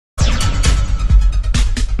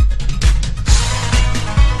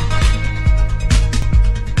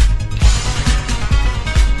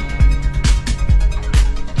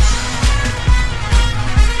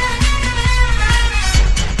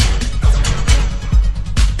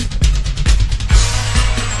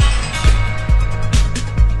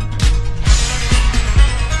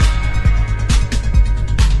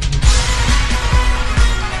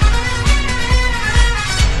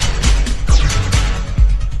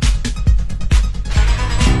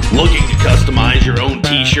customize your own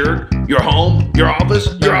t-shirt, your home, your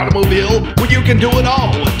office, your automobile? Well, you can do it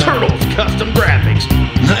all with Turtles Custom Graphics.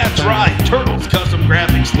 That's right, Turtles Custom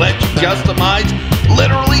Graphics lets you customize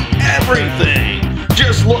literally everything.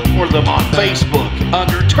 Just look for them on Facebook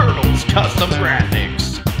under Turtles Custom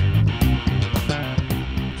Graphics.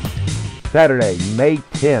 Saturday, May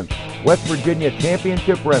 10th, West Virginia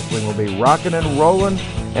Championship Wrestling will be rocking and rolling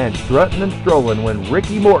and strutting and strolling when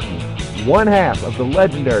Ricky Morton, one half of the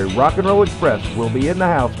legendary Rock and Roll Express, will be in the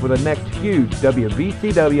house for the next huge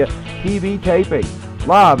WVCW TV taping.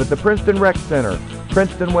 Live at the Princeton Rec Center,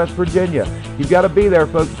 Princeton, West Virginia. You've got to be there,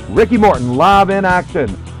 folks. Ricky Morton live in action.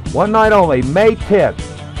 One night only, May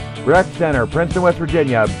 10th. Rec Center, Princeton, West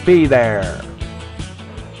Virginia. Be there.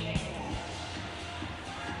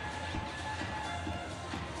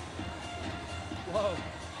 Whoa.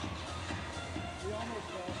 We almost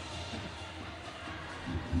fell.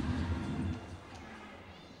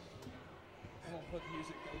 I'm going to put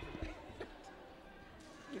music over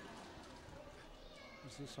there.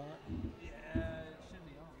 Is this hot? Yeah, it should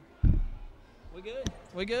be on. We good?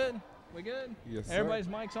 We good? We good? Yes, sir. Everybody's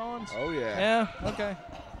mics on? Oh, yeah. Yeah, okay.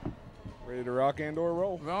 Ready to rock and or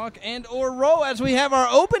roll. Rock and or roll as we have our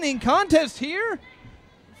opening contest here.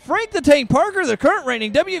 Frank the Tank Parker, the current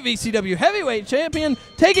reigning WVCW heavyweight champion,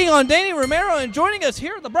 taking on Danny Romero, and joining us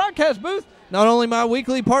here at the broadcast booth, not only my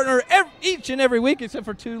weekly partner each and every week, except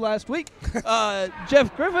for 2 last week,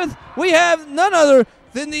 Jeff Griffith, we have none other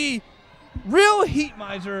than the real heat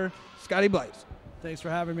miser, Scotty Blaze. Thanks for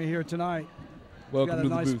having me here tonight. Welcome to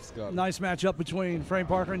nice, the booth, Scott. Nice matchup between Frank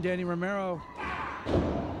Parker and Danny Romero.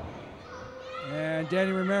 And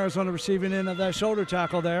Danny Romero's on the receiving end of that shoulder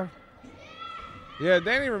tackle there. Yeah,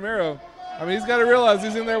 Danny Romero, I mean, he's got to realize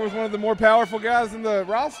he's in there with one of the more powerful guys in the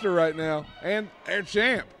roster right now, and air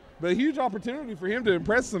champ. But a huge opportunity for him to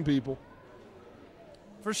impress some people.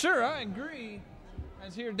 For sure, I agree.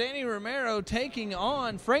 As here, Danny Romero taking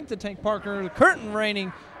on Frank the Tank Parker, the current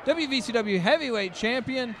reigning WVCW heavyweight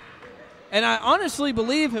champion. And I honestly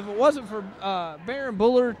believe if it wasn't for Baron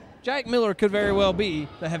Bullard, Jack Miller could very well be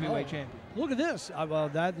the heavyweight champion. Look at this. Well,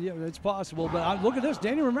 it's possible, but look at this.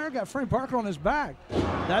 Danny Romero got Frank Parker on his back.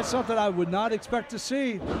 That's something I would not expect to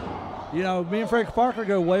see. You know, me and Frank Parker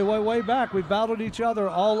go way, way, way back. We battled each other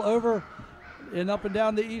all over and up and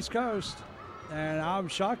down the East Coast, and I'm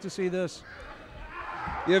shocked to see this.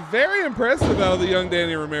 Yeah, very impressive out of the young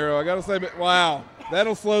Danny Romero. I got to say, but wow,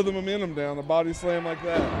 that'll slow the momentum down, a body slam like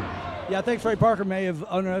that. Yeah, I think Frank Parker may have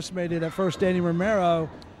underestimated at first Danny Romero.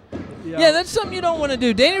 Yeah, that's something you don't want to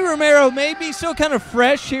do. Danny Romero may be still kind of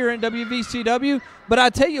fresh here in WVCW, but I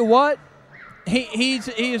tell you what, he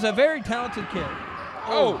is a very talented kid.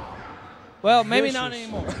 Oh. Well, maybe Vicious. not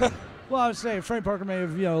anymore. Well, I would say Frank Parker may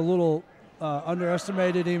have, a little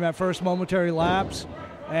underestimated him at first, momentary lapse,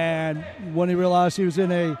 and when he realized he was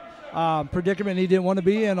in a predicament he didn't want to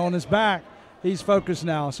be in on his back, he's focused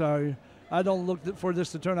now. So I don't look for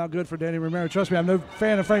this to turn out good for Danny Romero. Trust me, I'm no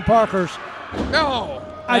fan of Frank Parker's. No.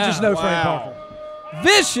 I just know Frank Parker.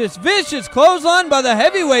 Vicious, vicious clothesline by the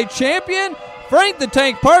heavyweight champion, Frank the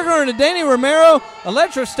Tank Parker, and Danny Romero.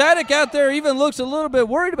 Electrostatic out there even looks a little bit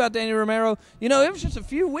worried about Danny Romero. You know, it was just a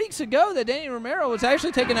few weeks ago that Danny Romero was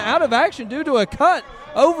actually taken out of action due to a cut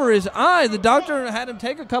over his eye. The doctor had him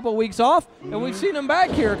take a couple weeks off, and we've seen him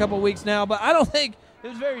back here a couple weeks now, but I don't think it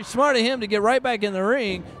was very smart of him to get right back in the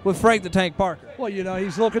ring with Frank the Tank Parker. Well,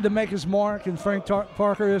 he's looking to make his mark, and Frank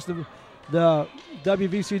Parker is the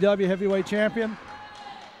WVCW heavyweight champion.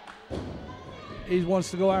 He wants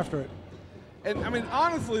to go after it. And, I mean,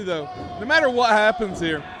 honestly, though, no matter what happens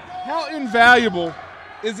here, how invaluable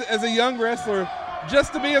is it as a young wrestler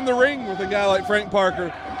just to be in the ring with a guy like Frank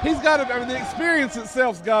Parker? He's got to, I mean, the experience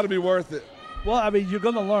itself's got to be worth it. Well, I mean, you're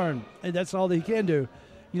going to learn, and that's all that he can do.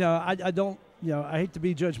 I don't, I hate to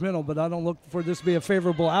be judgmental, but I don't look for this to be a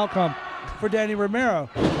favorable outcome for Danny Romero.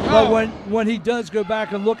 But when he does go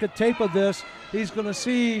back and look at tape of this, he's going to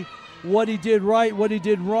see what he did right, what he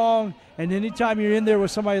did wrong. And anytime you're in there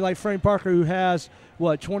with somebody like Frank Parker who has,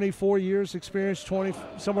 24 years experience, 20,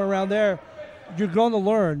 somewhere around there, you're going to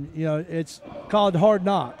learn. It's called hard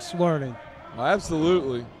knocks, learning. Oh,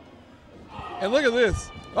 absolutely. And look at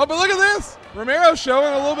this. Oh, but look at this. Romero's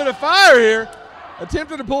showing a little bit of fire here,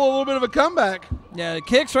 attempting to pull a little bit of a comeback. Yeah, the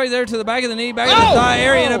kicks right there to the back of the knee, back of the thigh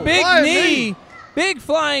area, and a big knee. Big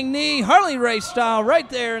flying knee, Harley Race style, right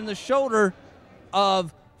there in the shoulder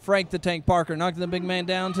of Frank the Tank Parker, knocking the big man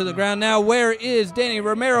down to the ground. Now, where is Danny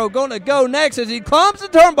Romero going to go next as he climbs the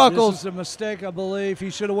turnbuckles? This is a mistake, I believe. He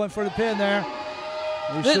should have went for the pin there.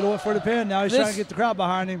 He should have went for the pin. Now he's trying to get the crowd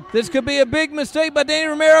behind him. This could be a big mistake by Danny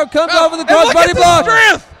Romero. Comes over the crossbody block.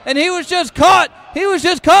 Strength! and he was just caught. He was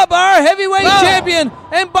just caught by our heavyweight champion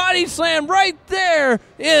and body slammed right there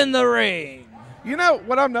in the ring. You know,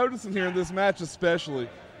 what I'm noticing here in this match especially,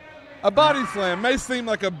 a body slam may seem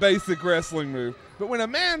like a basic wrestling move, but when a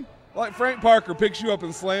man like Frank Parker picks you up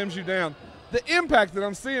and slams you down, the impact that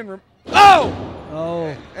I'm seeing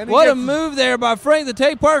Oh, what a move there by Frank the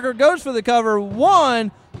Tank Parker. Goes for the cover.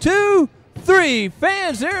 1, 2, 3.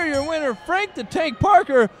 Fans, there your winner, Frank the Tank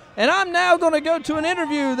Parker. And I'm now going to go to an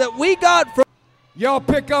interview that we got from. Y'all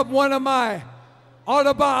pick up one of my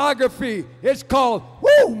autobiography. It's called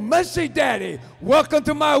Woo, Messy Daddy. Welcome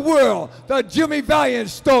to my world, the Jimmy Valiant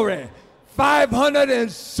story.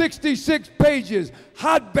 566 pages,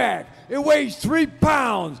 hardback. It weighs 3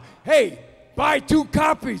 pounds. Hey, buy 2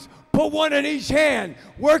 copies. Put one in each hand.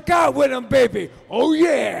 Work out with them, baby. Oh,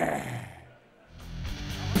 yeah.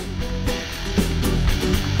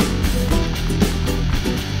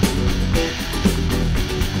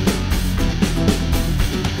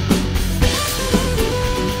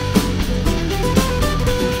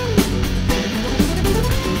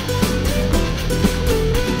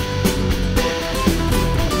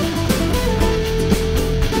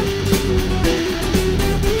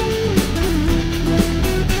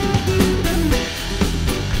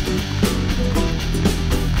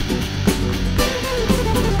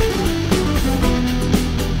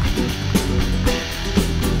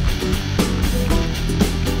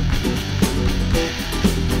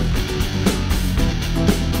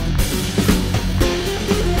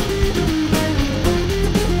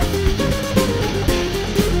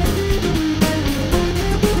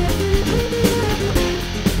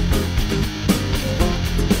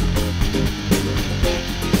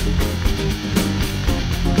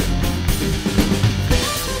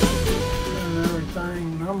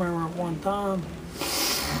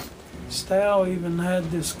 Stal even had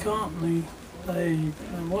this company. It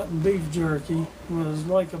wasn't beef jerky. It was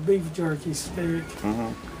like a beef jerky stick.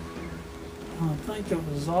 I think it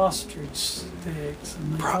was ostrich sticks,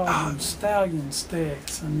 and they called them stallion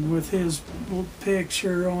sticks. And with his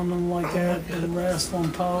picture on them like that, the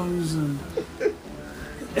wrestling pose, and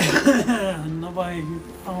nobody,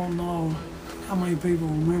 I don't know how many people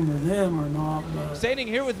remember them or not. But Standing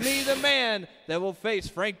here with me, the man that will face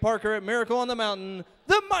Frank Parker at Miracle on the Mountain,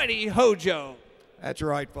 the mighty Hojo. That's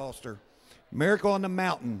right, Foster. Miracle on the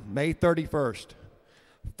Mountain, May 31st.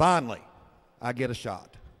 Finally, I get a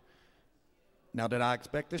shot. Now, did I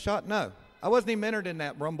expect a shot? No. I wasn't even entered in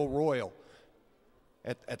that Rumble Royal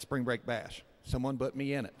at Spring Break Bash. Someone put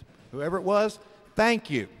me in it. Whoever it was, thank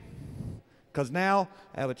you. Because now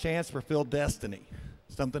I have a chance to fulfill destiny,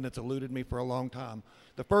 something that's eluded me for a long time.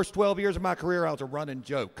 The first 12 years of my career, I was a running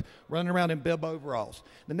joke, running around in bib overalls.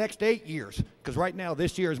 The next 8 years, because right now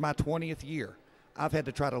this year is my 20th year, I've had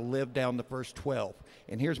to try to live down the first 12.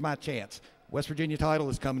 And here's my chance. West Virginia title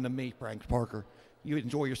is coming to me, Frank Parker. You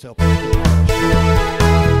enjoy yourself.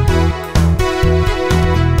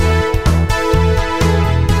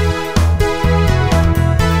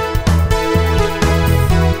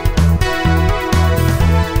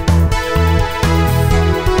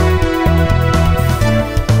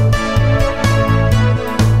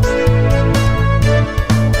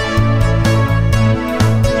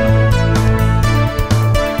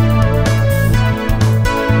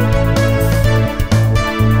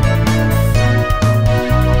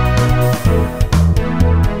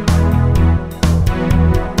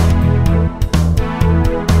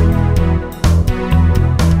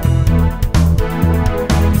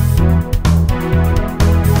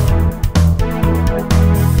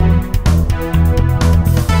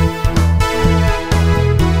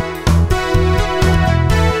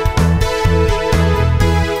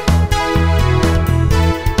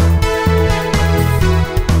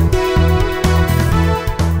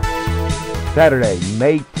 Saturday,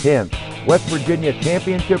 May 10th, West Virginia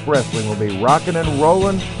Championship Wrestling will be rocking and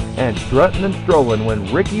rolling and strutting and strolling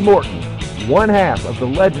when Ricky Morton, one half of the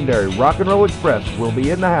legendary Rock and Roll Express, will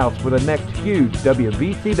be in the house for the next huge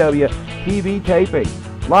WVCW TV taping.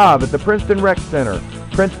 Live at the Princeton Rec Center,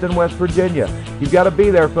 Princeton, West Virginia. You've got to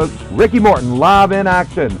be there, folks. Ricky Morton live in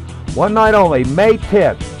action. One night only, May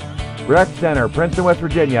 10th. Rec Center, Princeton, West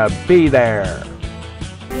Virginia. Be there.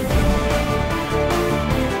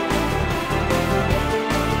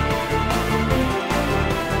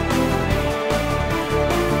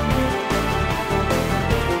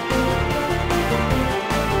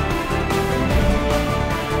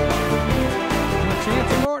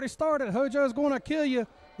 Started. Hojo's going to kill you.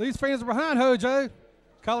 These fans are behind Hojo,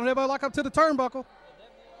 calling everybody like up to the turnbuckle.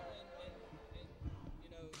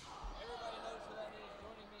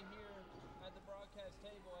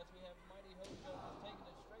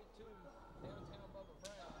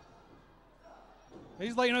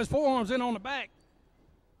 He's laying those forearms in on the back.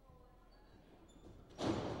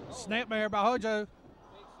 Snapmare by Hojo. Big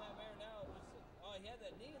snapmare now. He had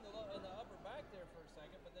that knee in the upper back there for a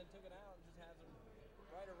second, but then took it out and just has him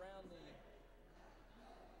right around the.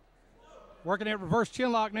 Working that reverse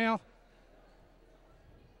chin lock now.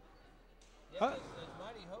 Yeah, as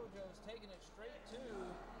Mighty Hojo's taking it straight to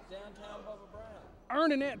downtown Bubba Brown.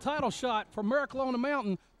 Earning that title shot for Miracle on the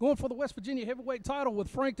Mountain, going for the West Virginia heavyweight title with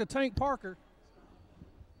Frank the Tank Parker.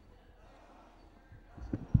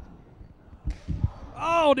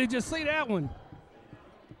 Oh, did you see that one?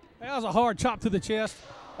 That was a hard chop to the chest.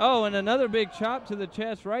 Oh, and another big chop to the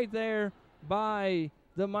chest right there by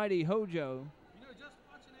the Mighty Hojo. You know, just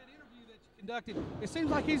watching that interview that you conducted, it seems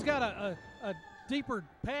like he's got a deeper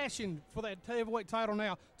passion for that heavyweight title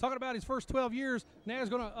now. Talking about his first 12 years, now he's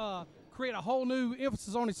going to create a whole new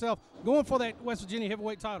emphasis on himself, going for that West Virginia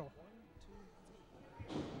heavyweight title.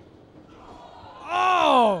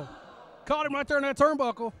 Oh! Caught him right there in that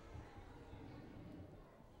turnbuckle.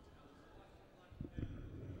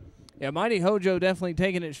 Yeah, Mighty Hojo definitely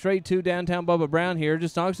taking it straight to downtown Bubba Brown here.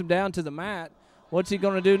 Just knocks him down to the mat. What's he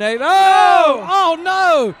going to do, Nate? Oh! Oh,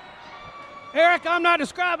 no! Eric, I'm not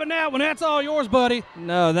describing that one. That's all yours, buddy.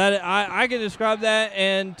 No, that I can describe that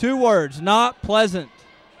in 2 words. Not pleasant.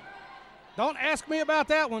 Don't ask me about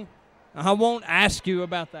that one. I won't ask you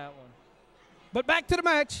about that one. But back to the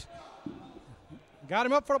match. Got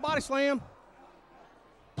him up for a body slam.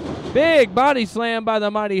 Big body slam by the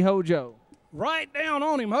Mighty Hojo. Right down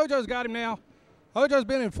on him. Hojo's got him now. Hojo's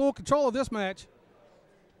been in full control of this match.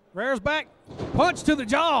 Rare's back. Punch to the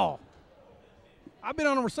jaw. I've been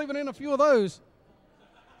on the receiving end of a few of those.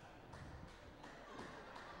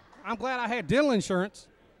 I'm glad I had dental insurance.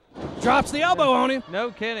 Drops the elbow on him.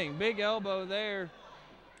 No kidding. Big elbow there.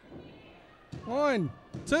 1,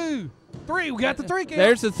 2, 3. We got the 3 count.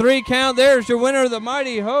 There's the 3 count. There's your winner of the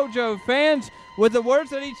Mighty Hojo. Fans, with the words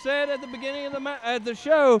that he said at the beginning of the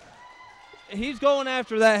show, he's going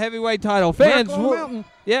after that heavyweight title. Fans,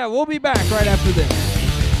 we'll be back right after this.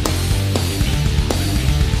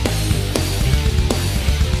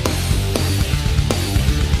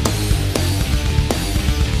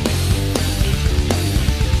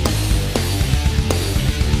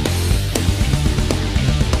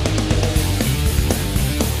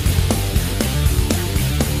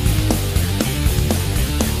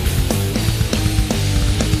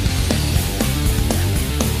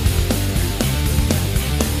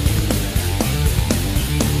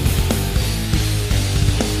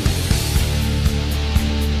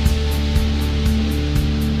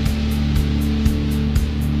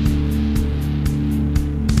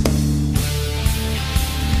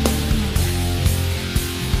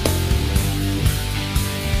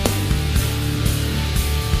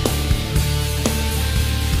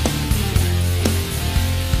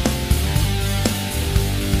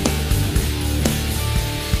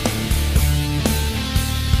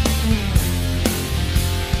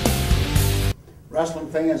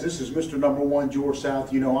 Wrestling fans, this is Mr. Number One George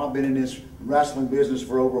South. You know, I've been in this wrestling business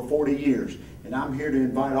for over 40 years, and I'm here to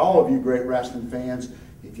invite all of you great wrestling fans.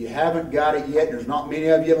 If you haven't got it yet, there's not many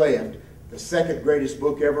of you left, the second greatest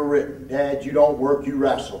book ever written, Dad, You Don't Work, You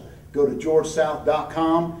Wrestle. Go to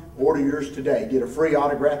georgesouth.com, order yours today. Get a free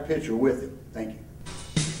autographed picture with it. Thank you.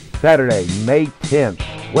 Saturday, May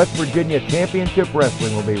 10th, West Virginia Championship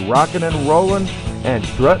Wrestling will be rocking and rolling and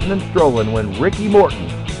strutting and strolling when Ricky Morton,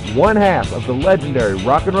 one half of the legendary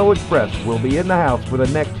Rock and Roll Express, will be in the house for the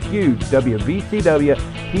next huge WVCW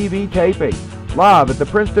TV taping. Live at the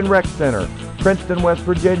Princeton Rec Center, Princeton, West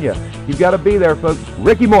Virginia. You've got to be there, folks.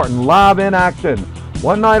 Ricky Morton live in action.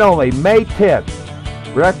 One night only, May 10th.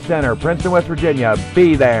 Rec Center, Princeton, West Virginia.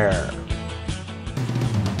 Be there.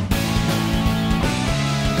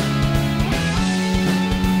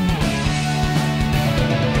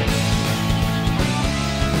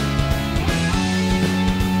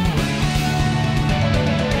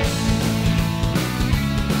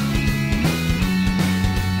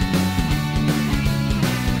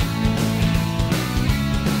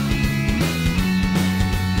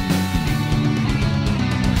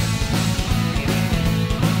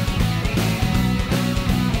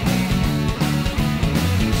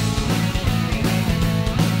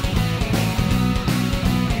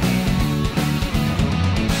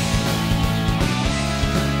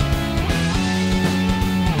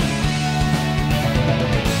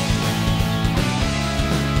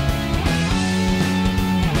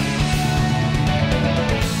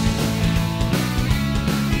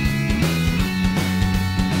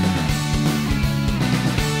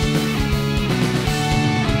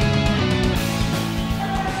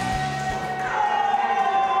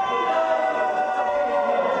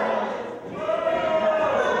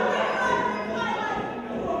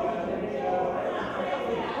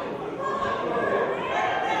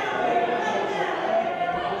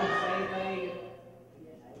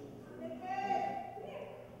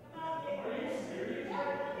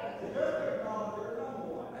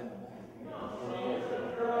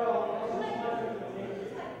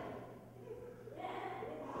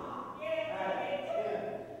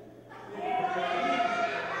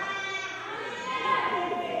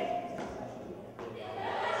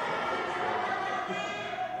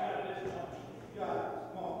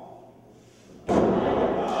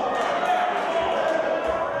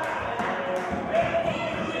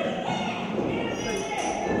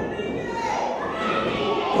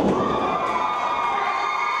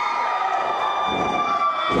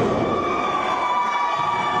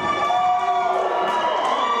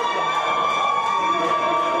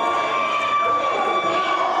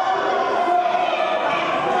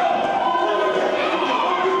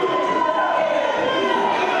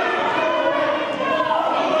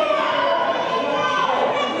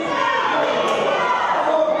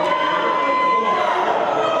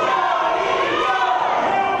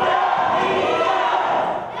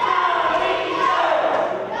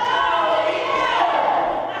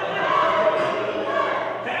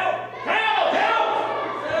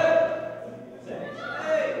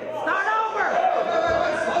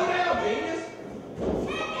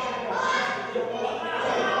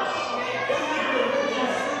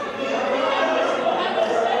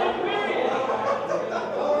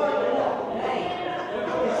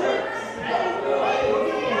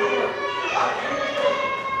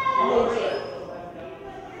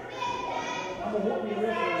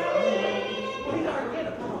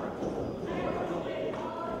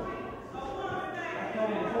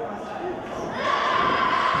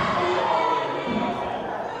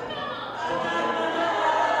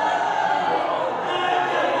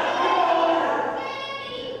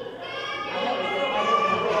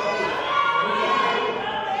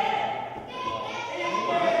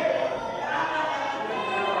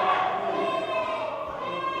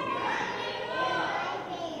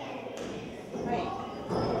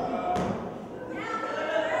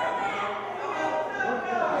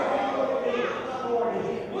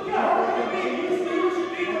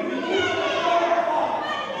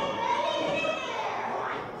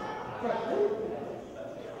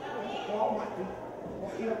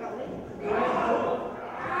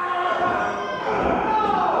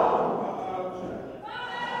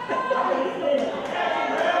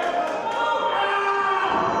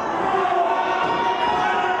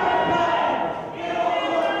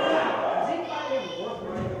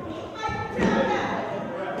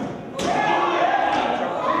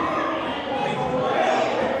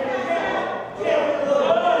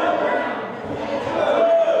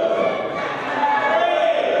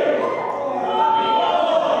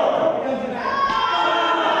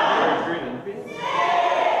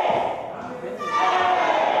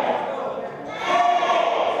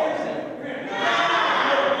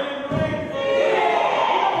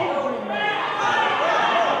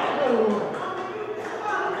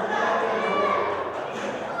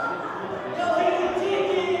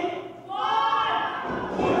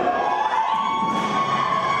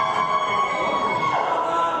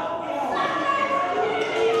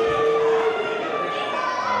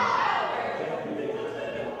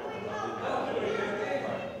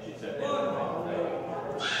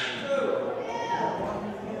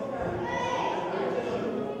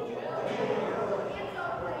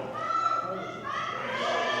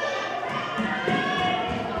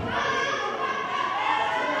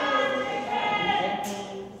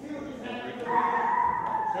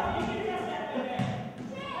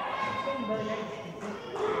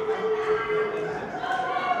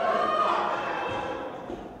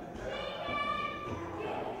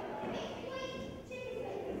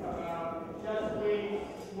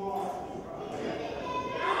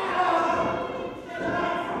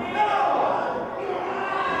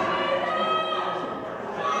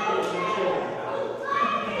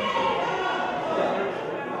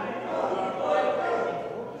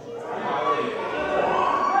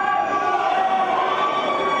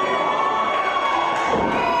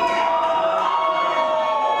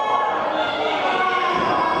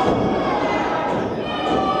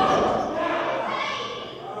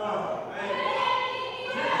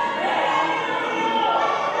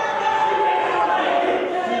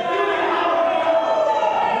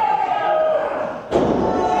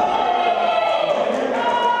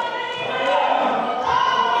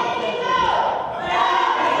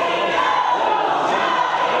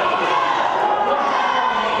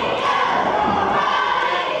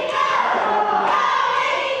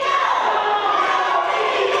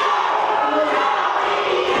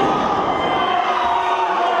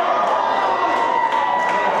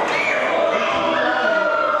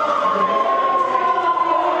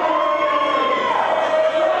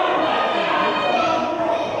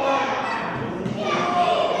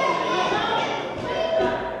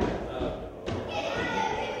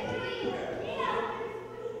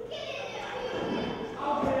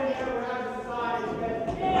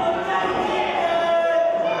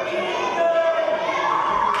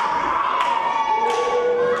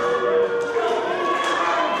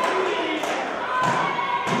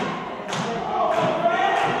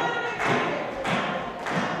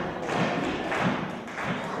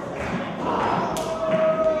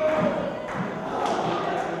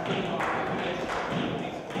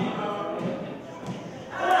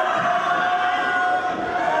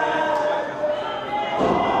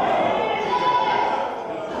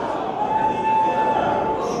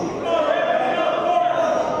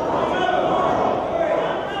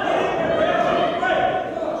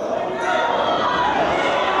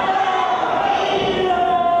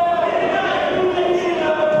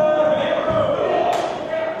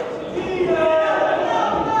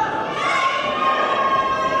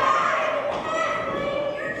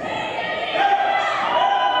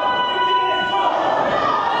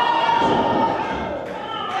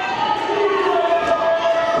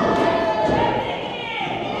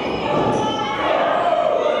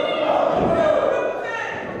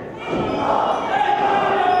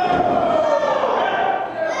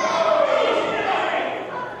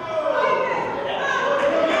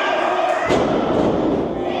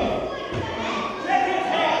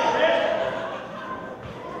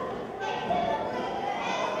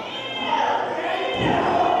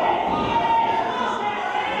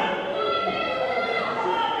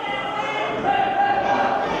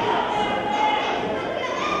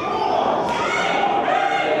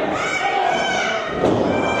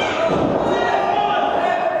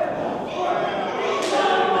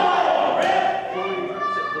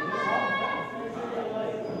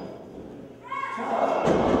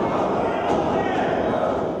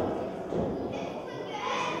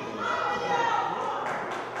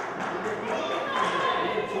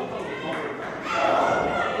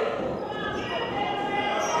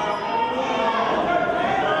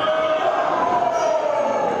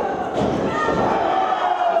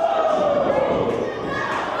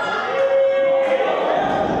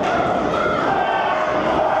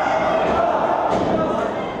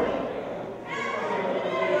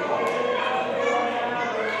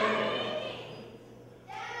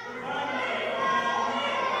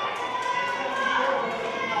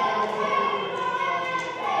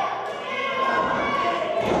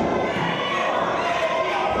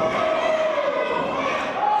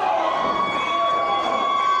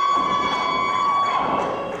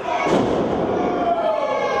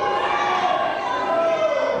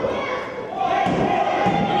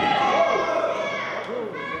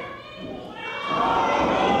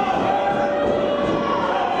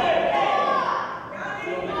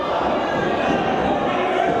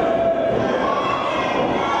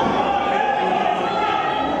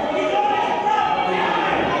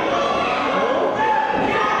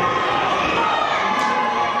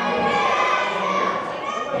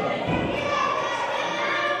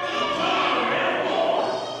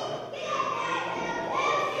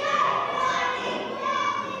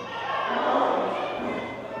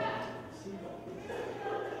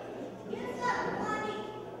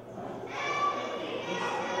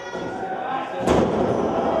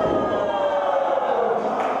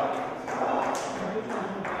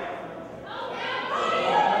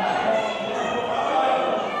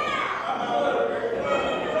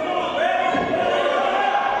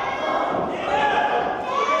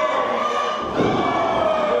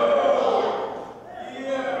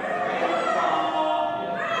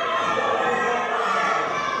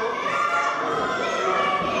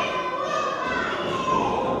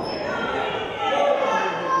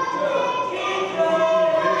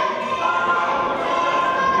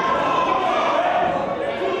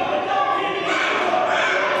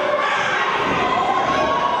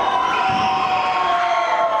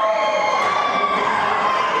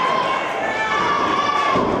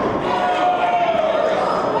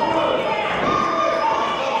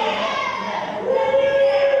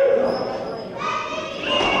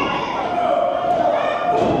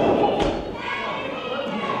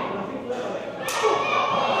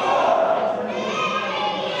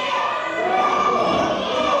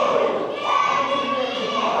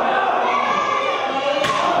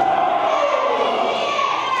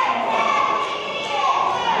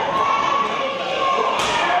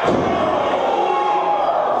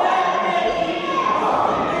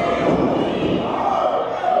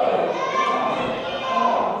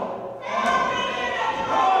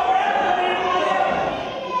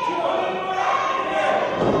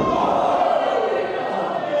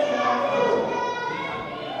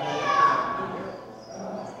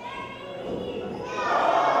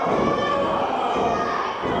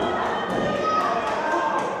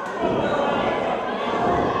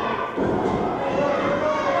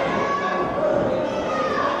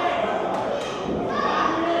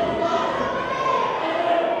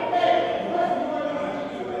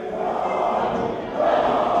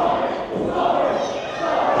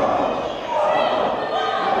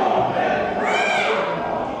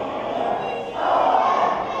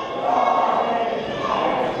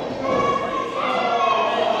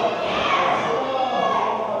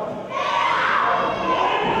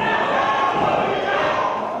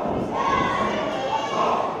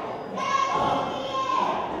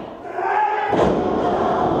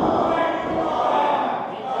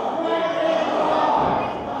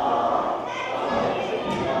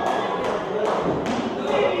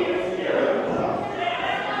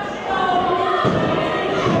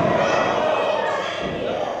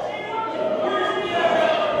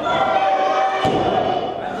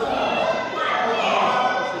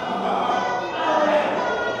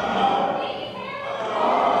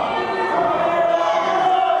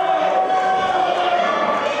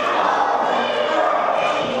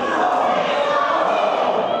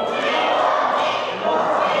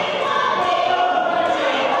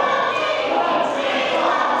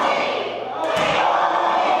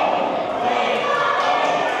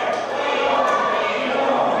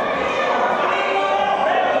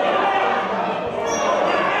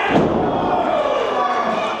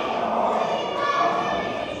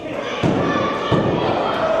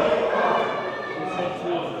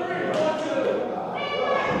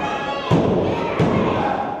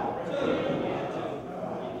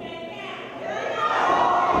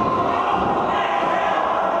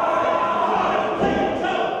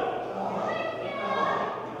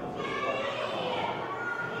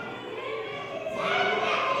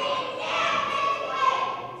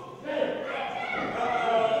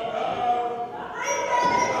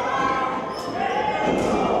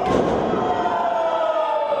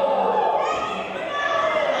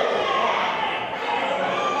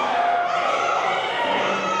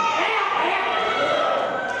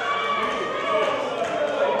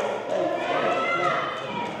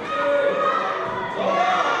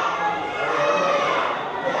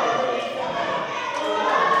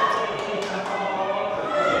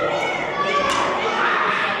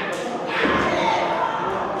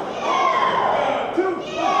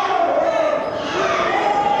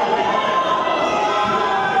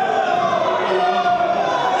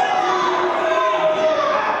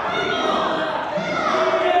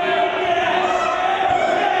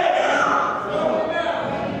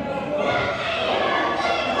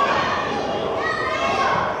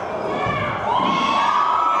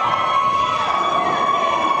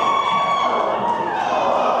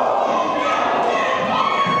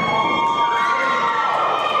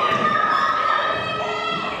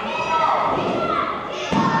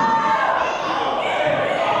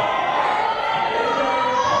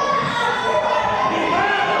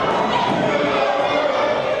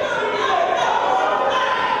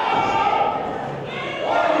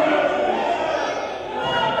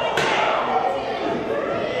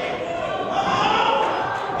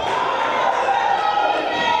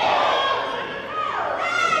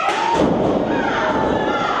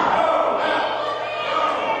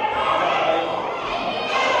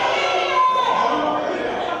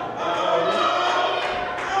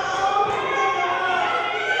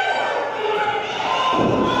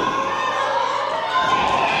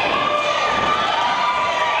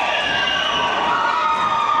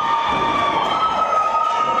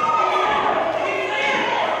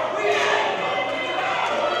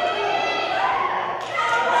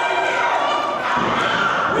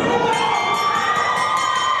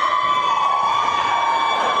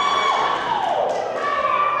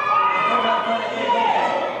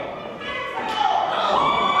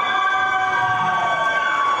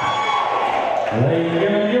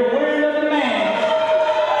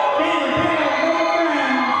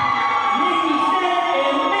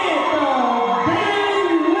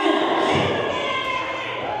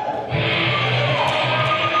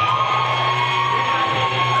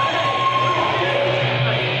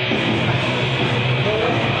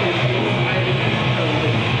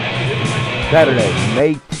 Saturday,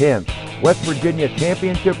 May 10th, West Virginia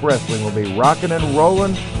Championship Wrestling will be rocking and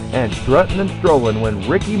rolling and strutting and strolling when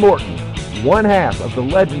Ricky Morton, one half of the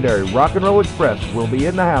legendary Rock and Roll Express, will be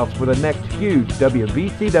in the house for the next huge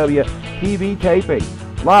WVCW TV taping.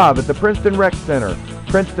 Live at the Princeton Rec Center,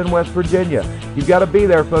 Princeton, West Virginia. You've got to be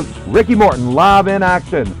there, folks. Ricky Morton live in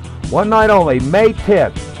action. One night only, May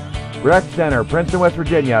 10th. Rec Center, Princeton, West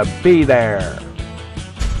Virginia. Be there.